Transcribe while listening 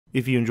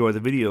If you enjoy the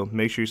video,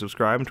 make sure you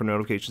subscribe and turn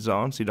notifications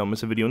on so you don't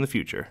miss a video in the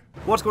future.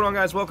 What's going on,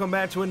 guys? Welcome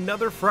back to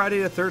another Friday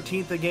the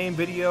 13th the game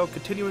video,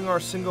 continuing our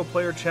single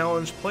player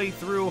challenge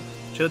playthrough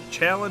to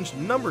challenge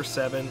number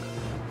 7.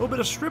 A little bit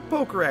of strip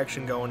poker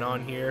action going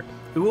on here.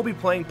 We will be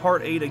playing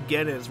part 8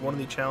 again as one of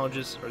the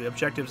challenges, or the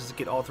objectives is to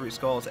get all 3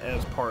 skulls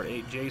as part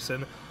 8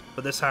 Jason,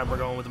 but this time we're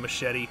going with a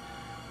machete.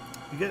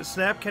 You get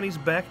Snap Kenny's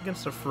back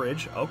against the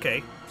fridge.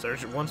 Okay, so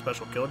there's your one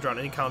special kill. Drown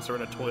any counselor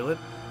in a toilet.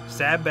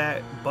 Stab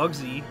back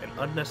Bugsy an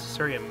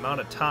unnecessary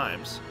amount of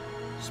times.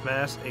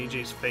 Smash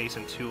AJ's face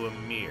into a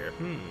mirror.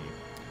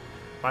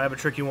 Might have a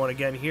tricky one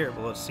again here,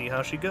 but let's see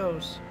how she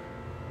goes.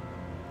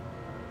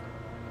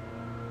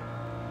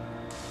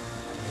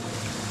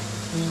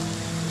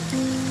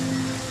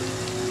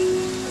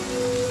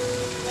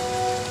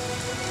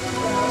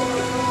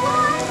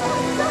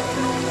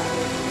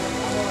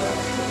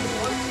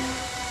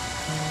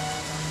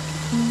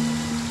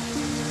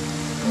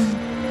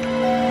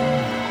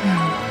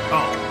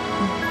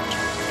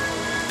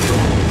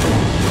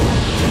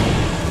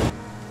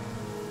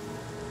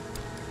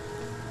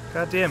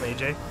 God damn,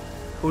 AJ.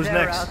 Who's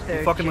next?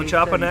 You fucking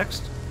Machapa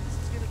next?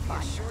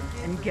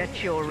 And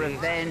get your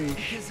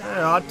revenge.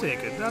 Yeah, I'll take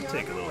it. I'll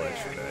take a little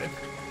extra time.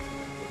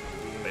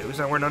 Wait, who's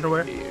not wearing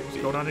underwear? What's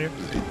going on here?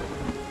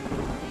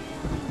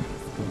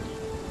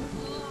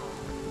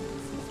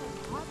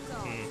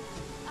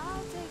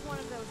 I'll take one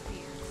of those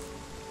beers.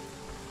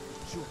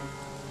 Sure.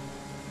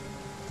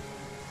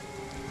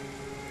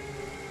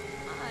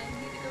 I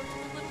need to go to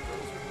a little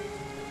grocery.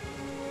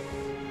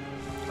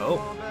 Oh.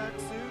 Come on back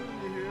soon,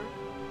 you hear?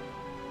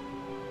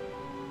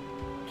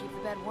 Keep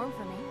the bed warm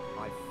for me.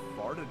 I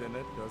farted in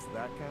it. Does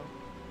that count?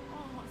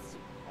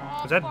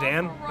 Is that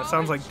Dan? That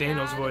sounds like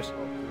Daniel's voice.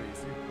 Oh,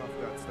 please. You puff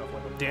that stuff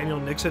like a Daniel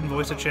Nixon,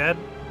 voice of Chad.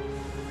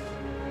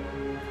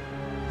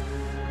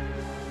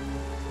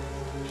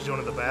 She's going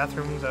to the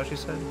bathroom, is that what she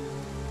said?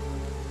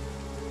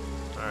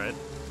 Alright.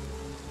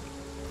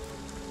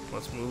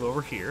 Let's move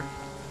over here.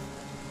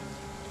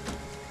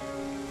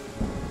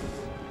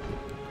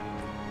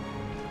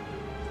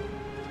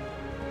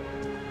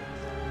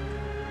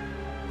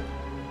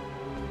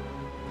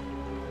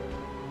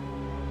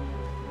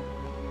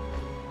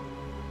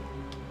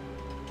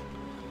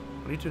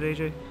 What are you doing,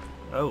 AJ?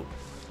 Oh.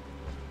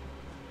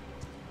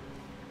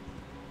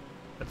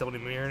 That the only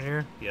mirror in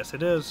here? Yes,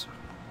 it is.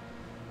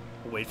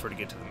 We'll wait for her to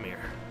get to the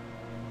mirror.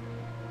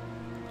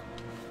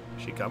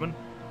 Is she coming?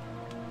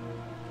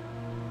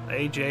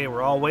 AJ,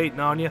 we're all waiting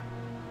on you.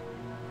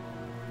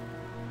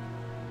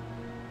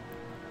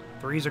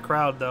 Three's a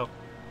crowd, though.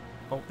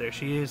 Oh, there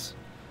she is.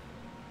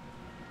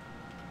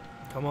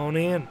 Come on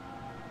in.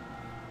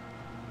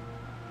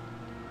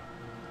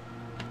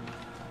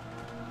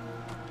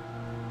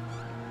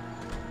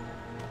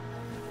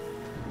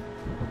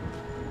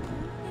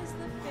 Is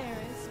the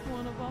fairest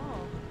one of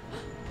all.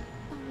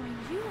 Oh, why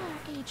you are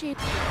AJ.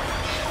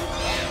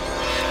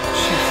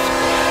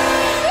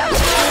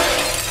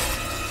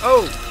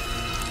 Oh!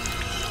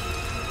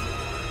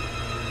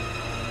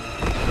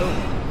 Oh.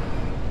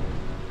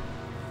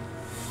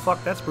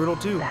 Fuck, that's brutal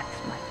too.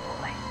 That's my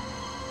boy.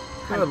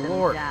 Good Hunt them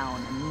lord.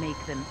 down and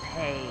make them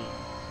pay.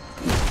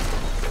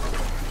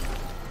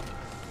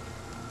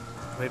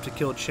 We have to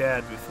kill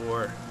Chad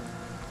before.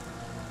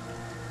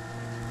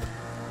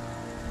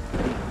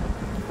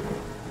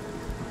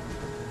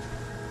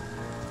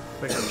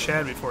 Wait for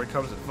Chad before he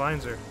comes and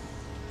finds her.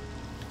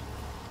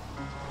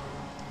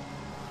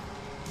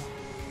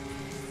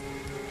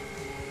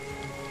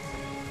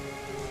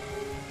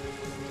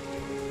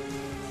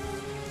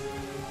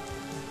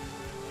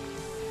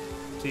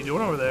 What's he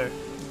doing over there?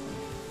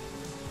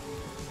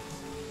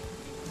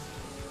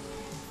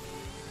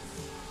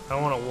 I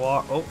don't want to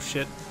walk. Oh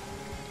shit.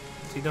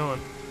 What's he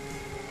doing?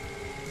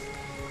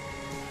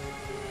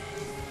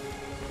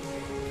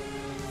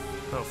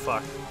 Oh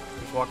fuck.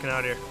 He's walking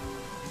out here.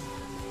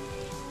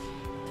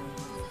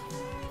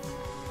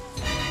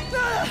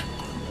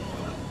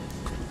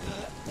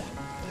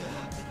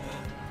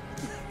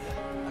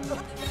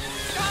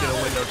 Get a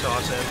window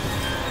toss in.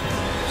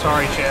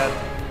 Sorry, Chad.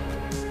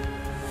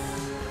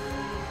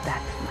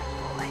 That's my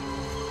boy.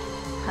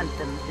 Hunt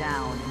them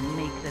down and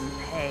make them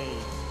pay.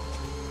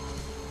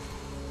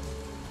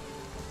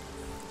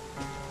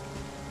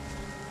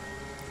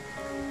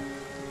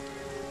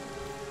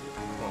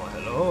 Oh,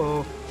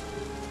 hello.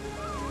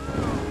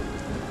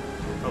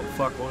 Oh,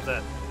 fuck, what was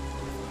that?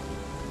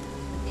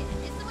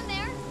 Is someone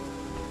there?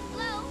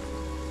 Hello?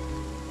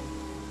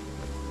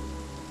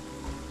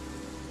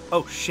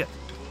 Oh, shit.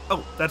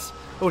 Oh, that's...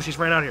 Oh, she's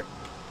ran out here.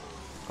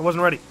 I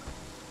wasn't ready.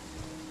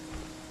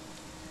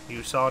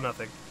 You saw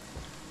nothing.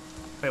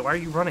 Wait, why are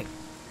you running?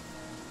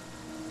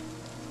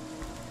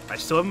 I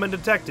still haven't been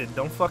detected.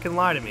 Don't fucking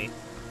lie to me.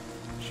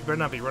 She better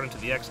not be running to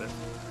the exit.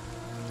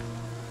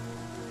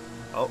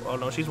 Oh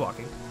no, she's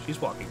walking.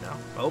 She's walking now.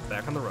 Oh,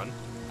 back on the run.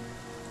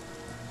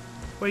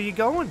 Where are you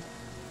going?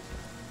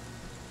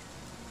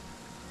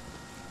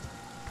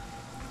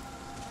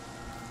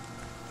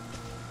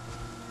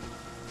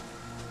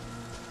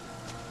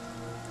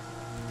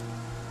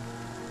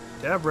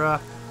 Deborah.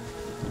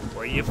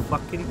 Where you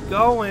fucking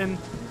going?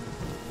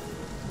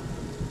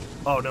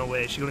 Oh, no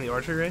way. Is she going to the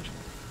archery range?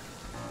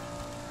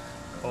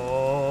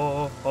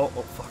 Oh,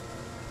 fuck.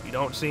 You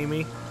don't see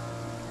me?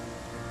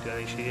 I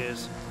think she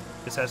is.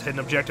 This has hidden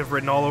objective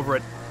written all over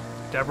it.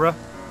 Deborah?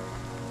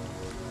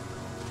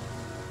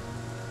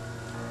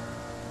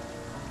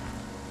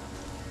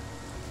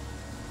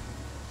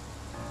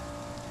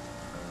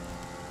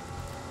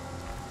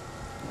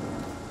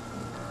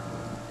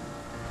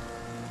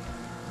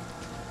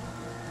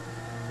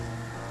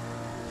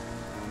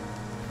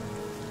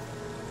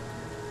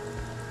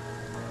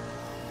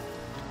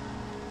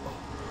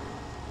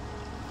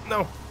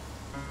 No.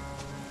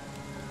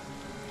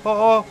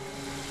 Oh.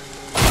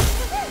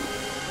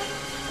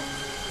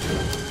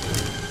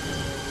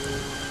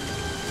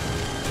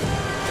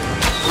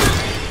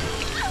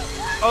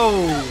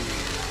 Oh.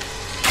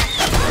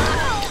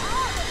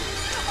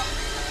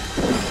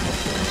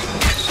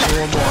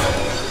 One more.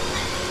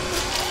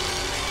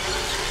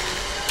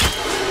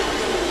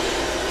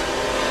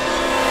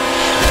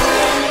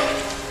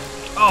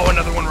 Oh,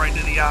 another one right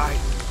into the eye.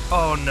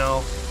 Oh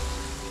no.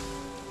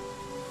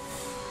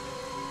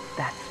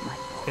 That's my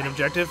boy. Hit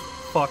objective?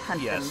 Fuck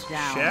Hunt yes. them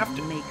down Shaft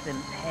and make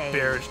them pay.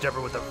 barrage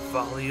Deborah with a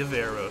volley of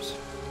arrows.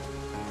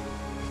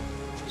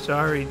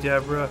 Sorry,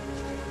 Deborah.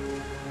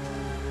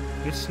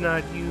 It's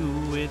not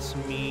you, it's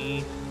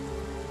me.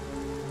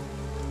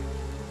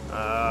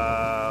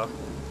 Oh.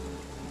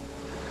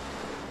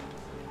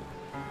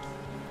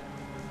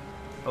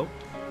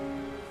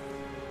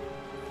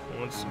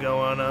 What's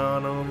going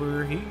on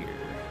over here?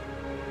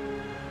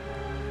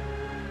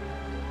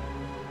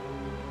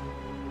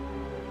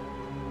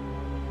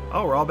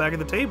 Oh, we're all back at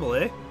the table,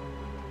 eh?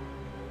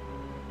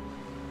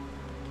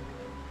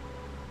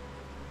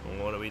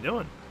 What are we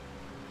doing?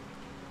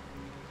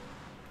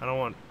 I don't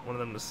want one of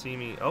them to see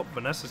me. Oh,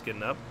 Vanessa's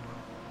getting up.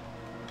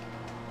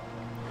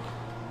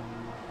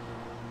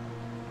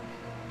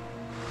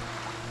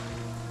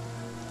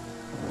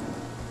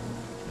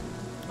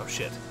 Oh,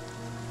 shit.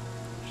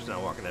 She's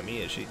not walking at me,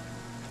 is she?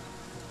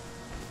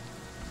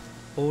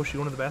 Oh, is she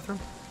going to the bathroom?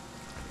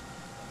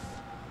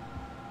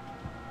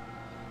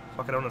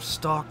 Fuck, I don't have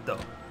stock, though.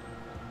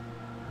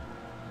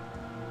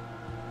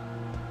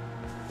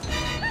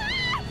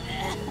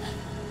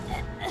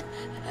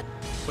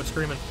 Quit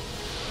screaming.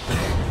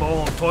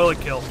 Boom, toilet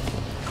kill.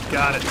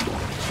 Got it.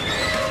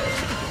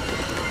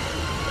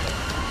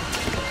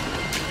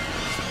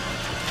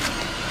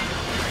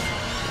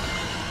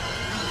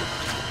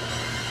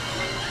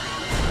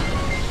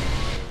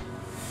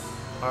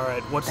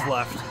 Alright, what's That's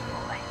left? my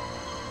boy.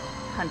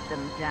 Hunt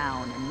them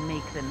down and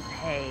make them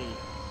pay.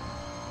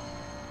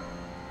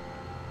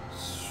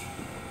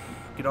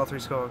 Get all three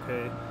skull,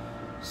 okay.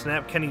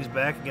 Snap Kenny's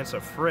back against a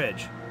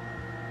fridge.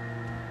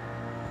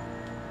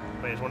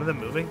 Wait, is one of them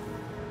moving?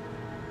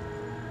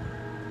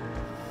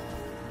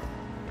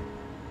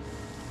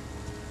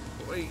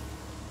 Wait.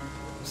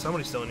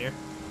 Somebody's still in here.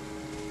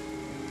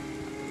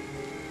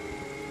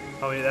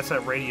 Oh yeah, that's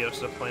that radio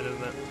stuff playing,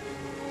 isn't it?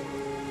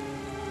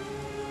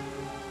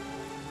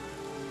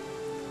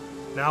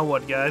 Now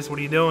what, guys? What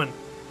are you doing?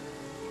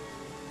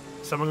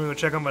 Someone gonna go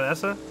check on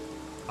Vanessa?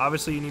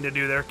 Obviously, you need to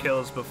do their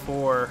kills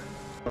before.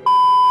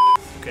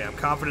 Okay, I'm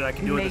confident I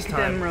can do it this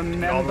time. Make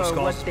them Get all the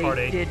remember skulls what to part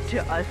they 8. did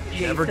to us,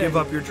 Jason. Never give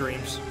up your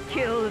dreams.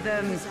 Kill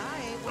them. It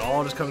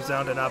all just comes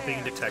down to not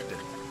being detected.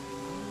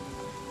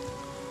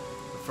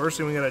 The first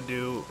thing we gotta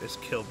do is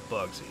kill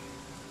Bugsy.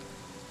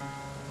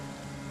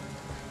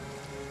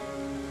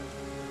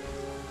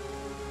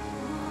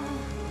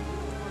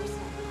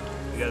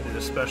 We gotta do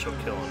the special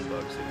kill on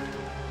Bugsy.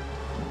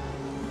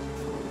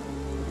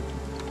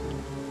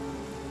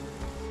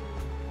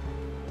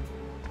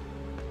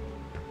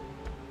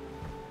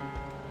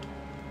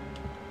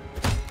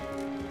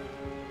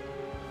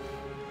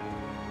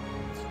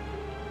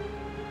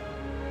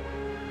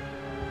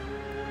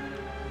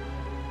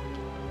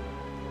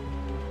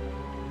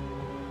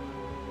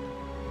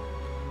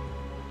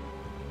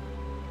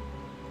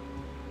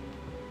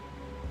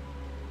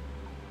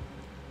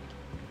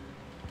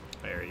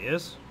 There he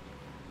is.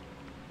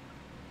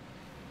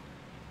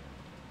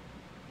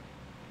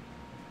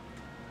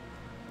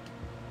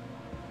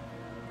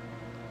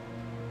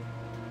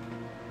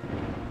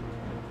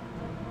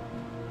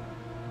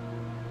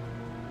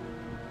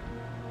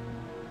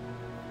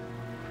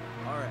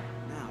 All right,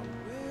 now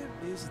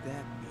where is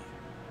that mirror?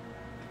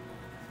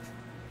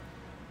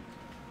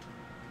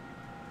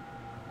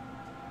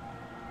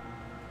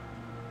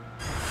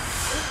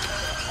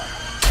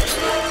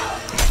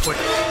 Quick.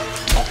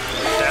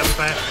 Stab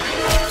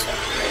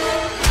fast.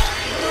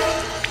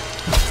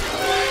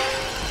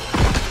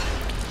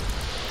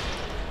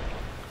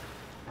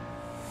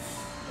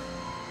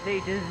 They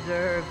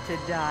deserve to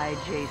die,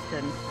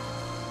 Jason.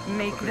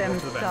 Make Okay, them go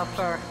to the bathrooms.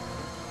 suffer.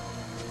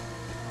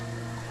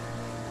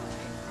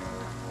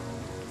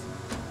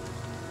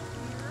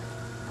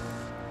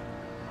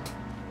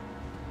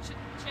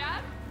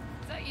 Chad?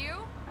 Is that you?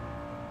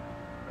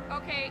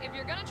 Okay, if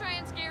you're gonna try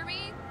and scare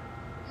me,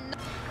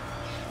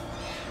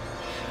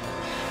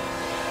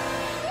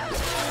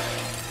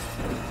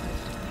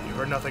 You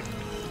heard nothing.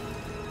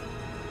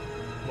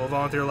 Move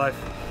on with your life.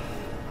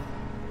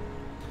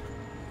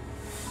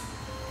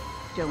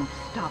 Don't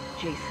stop,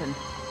 Jason.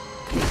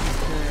 They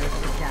deserve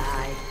to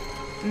die.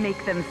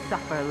 Make them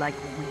suffer like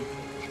we did.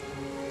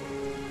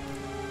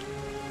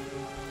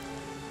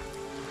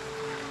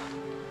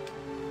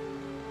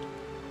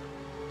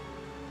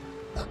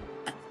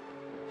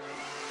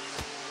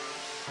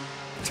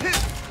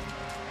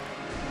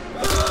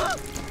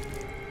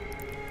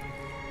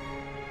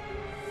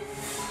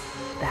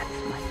 That's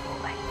my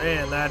boy.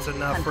 And that's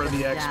enough Hunt for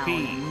the them down XP.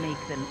 and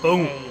make them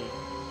Boom. pay.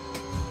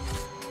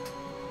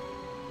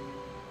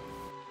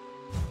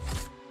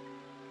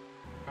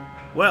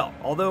 Well,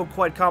 although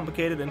quite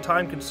complicated and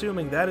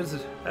time-consuming,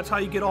 that's how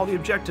you get all the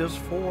objectives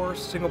for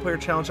single-player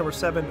challenge number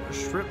 7,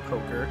 Strip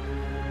Poker.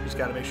 You just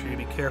gotta make sure you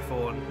be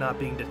careful and not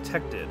being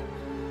detected.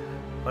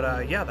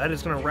 But yeah, that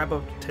is gonna wrap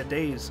up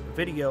today's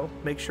video.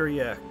 Make sure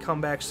you come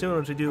back soon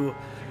as we do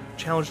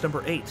challenge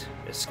number 8,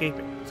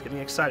 Escaping. It's getting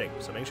exciting,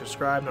 so make sure to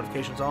subscribe,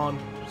 notifications on,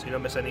 so you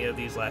don't miss any of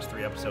these last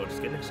 3 episodes. It's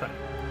getting exciting.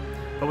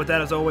 But with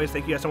that, as always,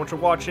 thank you guys so much for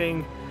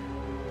watching,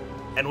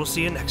 and we'll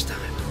see you next time.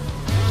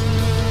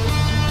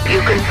 You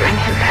can bring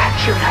him back,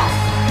 you know.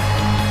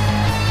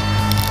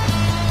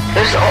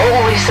 There's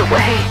always a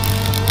way.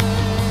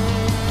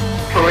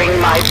 Bring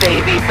my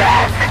baby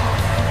back.